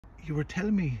you were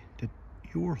telling me that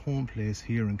your home place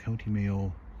here in County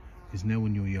Mayo is now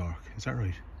in New York. Is that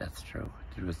right? That's true.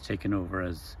 It was taken over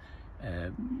as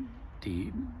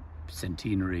the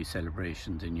centenary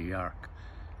celebrations in New York,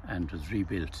 and was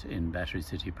rebuilt in Battery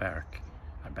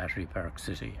Park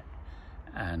City.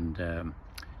 And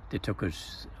they took it,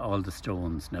 all the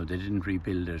stones. Now, they didn't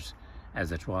rebuild it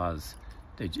as it was.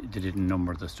 They didn't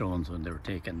number the stones when they were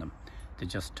taking them. They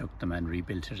just took them and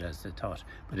rebuilt it as they thought.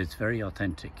 But it's very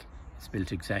authentic. It's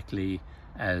built exactly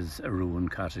as a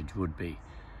ruined cottage would be.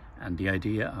 And the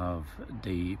idea of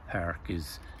the park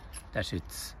is that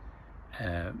it's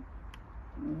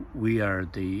we are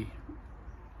the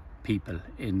people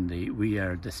we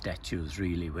are the statues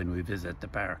really when we visit the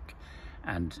park,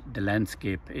 and the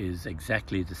landscape is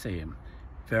exactly the same,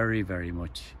 very, very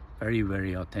much, very,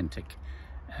 very authentic,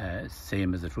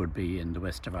 same as it would be in the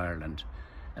west of Ireland.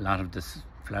 A lot of the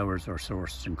flowers were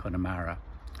sourced in Connemara,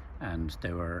 and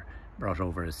they were brought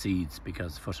over as seeds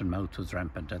because foot and mouth was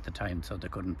rampant at the time, so they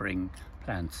couldn't bring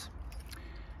plants.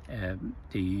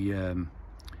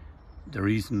 The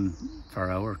reason for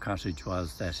our cottage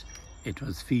was that it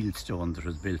was field stone that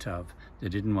was built of. They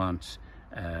didn't want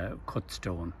cut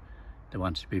stone. They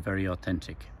wanted to be very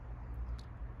authentic.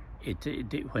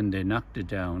 When they knocked it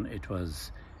down, it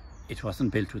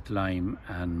wasn't built with lime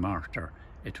and mortar.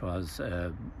 It was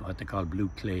what they call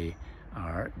blue clay,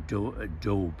 or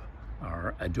daub,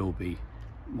 or adobe,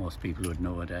 most people would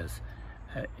know it as,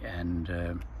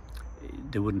 and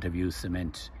they wouldn't have used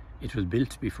cement. It was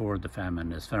built before the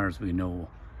famine, as far as we know.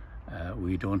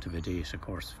 We don't have a date, of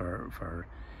course,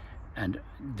 and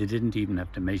they didn't even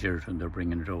have to measure it when they're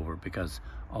bringing it over, because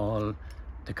all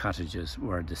the cottages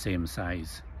were the same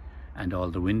size, and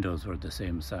all the windows were the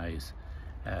same size.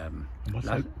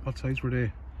 What size were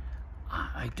they?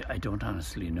 I don't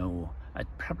honestly know. It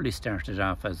probably started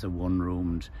off as a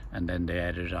one-roomed, and then they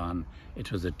added on.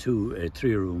 It was a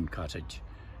three-roomed cottage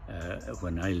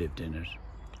when I lived in it.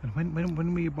 And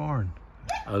when were you born?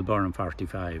 I was born in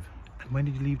 45. And when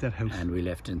did you leave that house? And we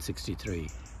left in 63.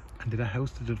 And did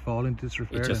it fall into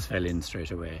disrepair? It just fell in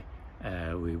straight away.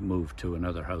 We moved to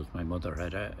another house. My mother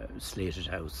had a slated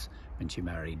house when she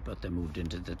married, but they moved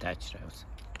into the thatched house.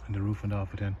 And the roof went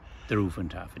off it then? The roof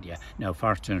went off it, yeah. Now,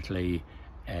 fortunately,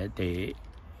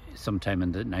 sometime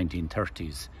in the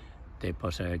 1930s, they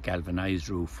put a galvanised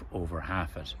roof over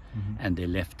half it, and they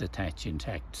left the thatch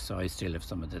intact, so I still have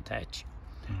some of the thatch.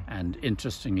 And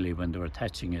interestingly, when they were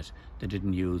thatching it, they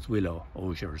didn't use willow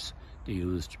osiers, they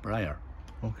used briar.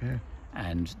 Okay.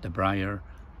 And the briar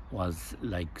was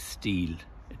like steel.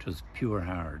 It was pure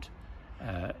hard,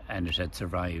 and it had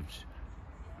survived.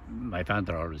 My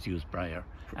father always used briar,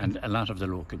 and a lot of the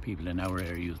local people in our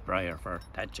area use briar for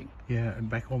thatching. Yeah, and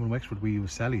back home in Wexford we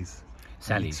use sallies.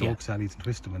 Sallies, soak sallies and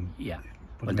twist them. And yeah,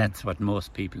 well, that's what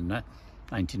most people,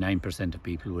 99% of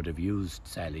people would have used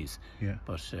sallies. Yeah.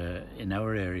 But in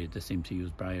our area they seem to use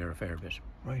briar a fair bit.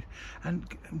 Right. And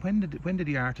when did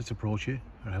the artist approach you,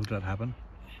 or how did that happen?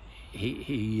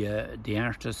 The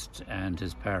artist and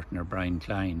his partner Brian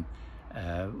Klein.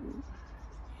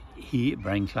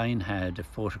 Brian Klein had a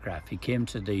photograph. He came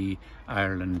to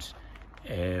Ireland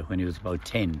when he was about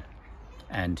 10,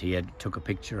 and he took a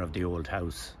picture of the old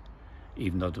house,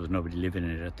 even though there was nobody living in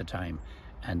it at the time.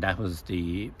 And that was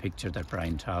the picture that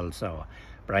Brian Tolle saw.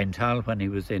 Brian Tolle, when he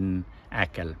was in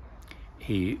Achill,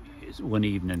 one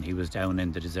evening he was down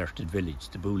in the deserted village,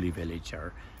 the Booley village,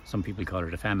 or some people call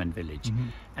it a famine village,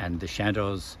 and the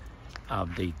shadows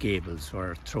of the gables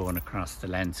were thrown across the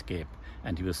landscape,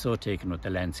 and he was so taken with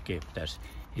the landscape that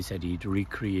he said he'd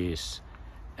recreate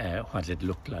what it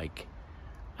looked like,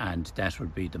 and that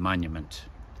would be the monument,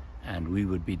 and we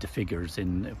would be the figures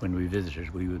when we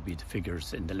visited, we would be the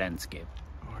figures in the landscape.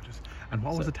 Gorgeous. And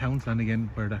what was the townsland again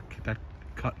where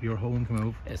your home came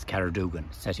out? It's Carradougan,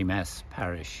 Settimass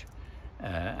parish,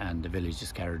 and the village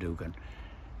is Carradougan.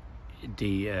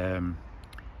 The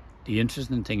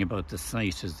interesting thing about the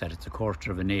site is that it's 1/4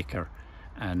 of an acre,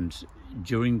 and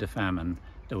during the famine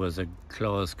there was a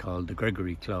clause called the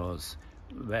Gregory Clause.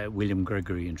 William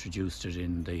Gregory introduced it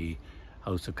in the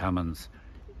House of Commons.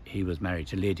 He was married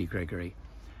to Lady Gregory,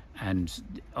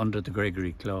 and under the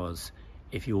Gregory Clause,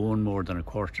 if you own more than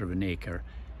 1/4 of an acre,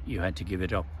 you had to give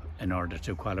it up in order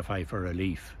to qualify for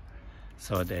relief.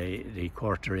 So the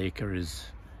 1/4 acre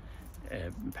is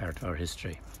part of our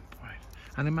history. Right.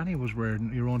 And in many was were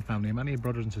your own family. Many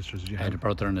brothers and sisters did you have? I had a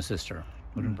brother and a sister.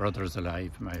 My brother's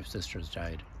alive. My sister's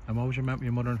died. And what was your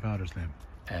mother and father's name?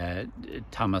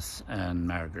 Thomas and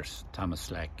Margaret. Thomas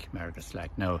Slack, Margaret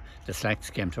Slack. Now, the Slacks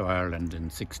came to Ireland in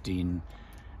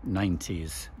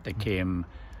 1690s. They came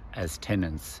as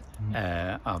tenants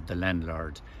of the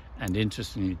landlord, And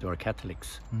interestingly, they were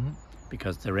Catholics,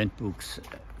 because the rent books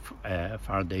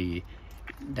for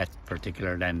that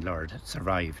particular landlord had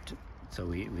survived. So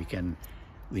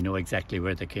we know exactly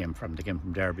where they came from. They came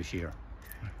from Derbyshire,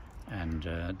 and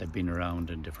they've been around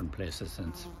in different places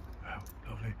since. Wow,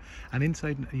 lovely. And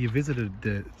inside, you visited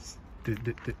the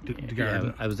garden.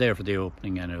 Yeah, I was there for the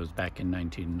opening, and I was back in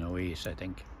 1908, I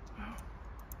think. Wow.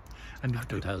 And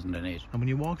 2008. And when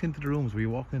you walked into the rooms, were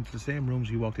you walking into the same rooms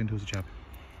you walked into as a chap?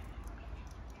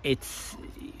 It's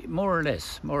more or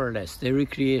less. They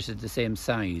recreated the same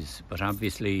size, but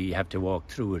obviously you have to walk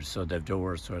through it, so they've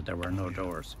doors where there were no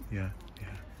doors. Yeah.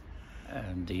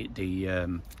 And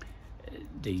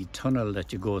the tunnel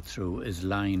that you go through is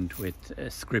lined with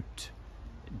a script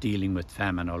dealing with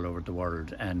famine all over the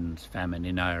world and famine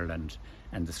in Ireland,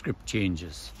 and the script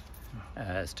changes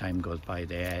as time goes by.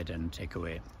 They add and take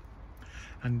away.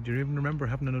 And do you even remember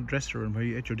having a dresser room where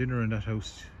you ate your dinner in that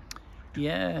house?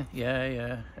 Yeah.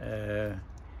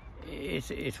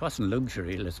 It wasn't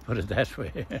luxury, let's put it that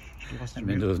way.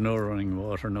 There was no running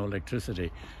water, no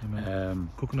electricity.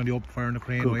 Cooking on the open fire in the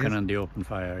crane. Cooking on the open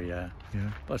fire, yeah.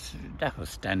 But that was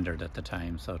standard at the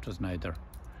time, so it was neither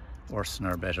worse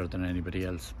nor better than anybody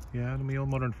else. Yeah, and my own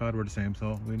mother and father were the same,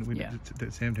 so we did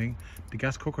the same thing. The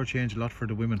gas cooker changed a lot for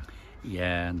the women.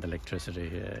 Yeah, and the electricity.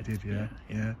 It did,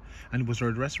 yeah. And was there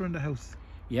a dresser in the house?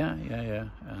 Yeah.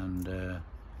 And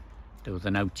there was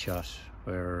an outshot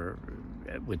where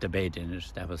with the bed in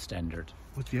it. That was standard.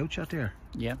 Was the outshot there?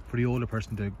 Yeah. For the older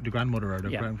person, the grandmother or the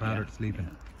grandfather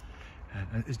sleeping.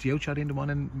 Yeah. Is the outshot in the one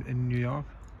in New York?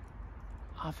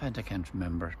 Offhand, I can't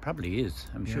remember. Probably is.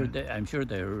 I'm sure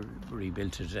they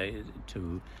rebuilt it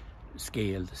to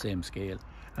scale, the same scale.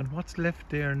 And what's left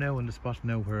there now in the spot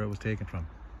now where it was taken from?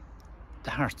 The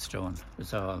hearthstone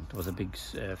was all. There was a big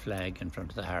flag in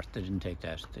front of the hearth. They didn't take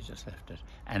that. They just left it,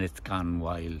 and it's gone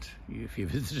wild. If you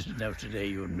visited it now today,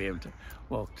 you wouldn't be able to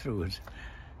walk through it.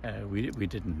 We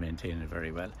didn't maintain it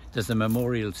very well. There's a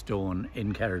memorial stone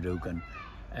in Carradoogan,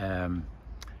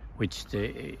 which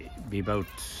be about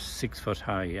 6 foot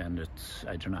high, and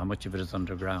I don't know how much of it is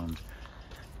underground.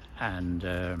 And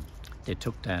they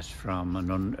took that from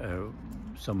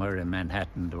somewhere in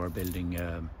Manhattan. They were building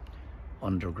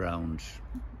underground,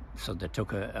 so they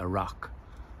took a rock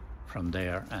from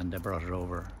there and they brought it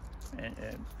over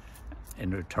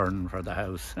in return for the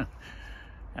house.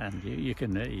 And you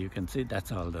can see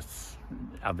that's all that's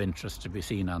of interest to be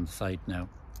seen on the site now.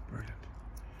 Brilliant.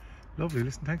 Lovely.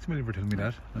 Listen, thanks a million for telling me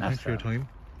that, and thanks for your time.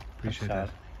 Appreciate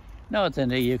that. No,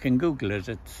 you can Google it.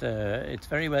 It's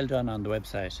very well done on the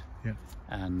website. Yeah.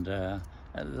 And a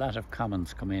lot of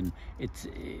comments come in. It's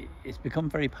become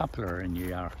very popular in New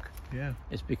York. Yeah.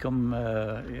 It's become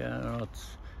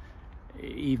it's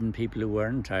even people who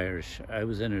weren't Irish. I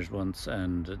was in it once,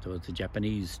 and there was a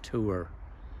Japanese tour,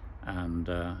 and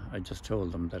I just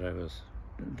told them that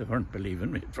they weren't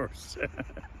believing me at first.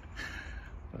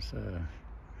 But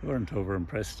they weren't over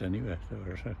impressed anyway.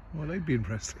 Well, I'd be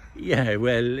impressed. Yeah,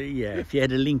 if you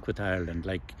had a link with Ireland,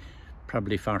 like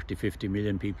probably 40-50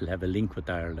 million people have a link with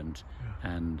Ireland,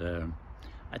 and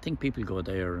I think people go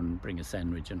there and bring a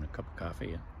sandwich and a cup of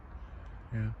coffee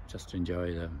and just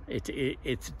enjoy them.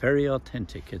 It's very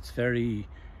authentic. It's very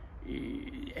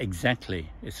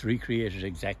it's recreated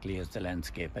exactly as the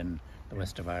landscape in the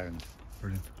west of Ireland.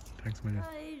 Brilliant. Thanks, Mayo.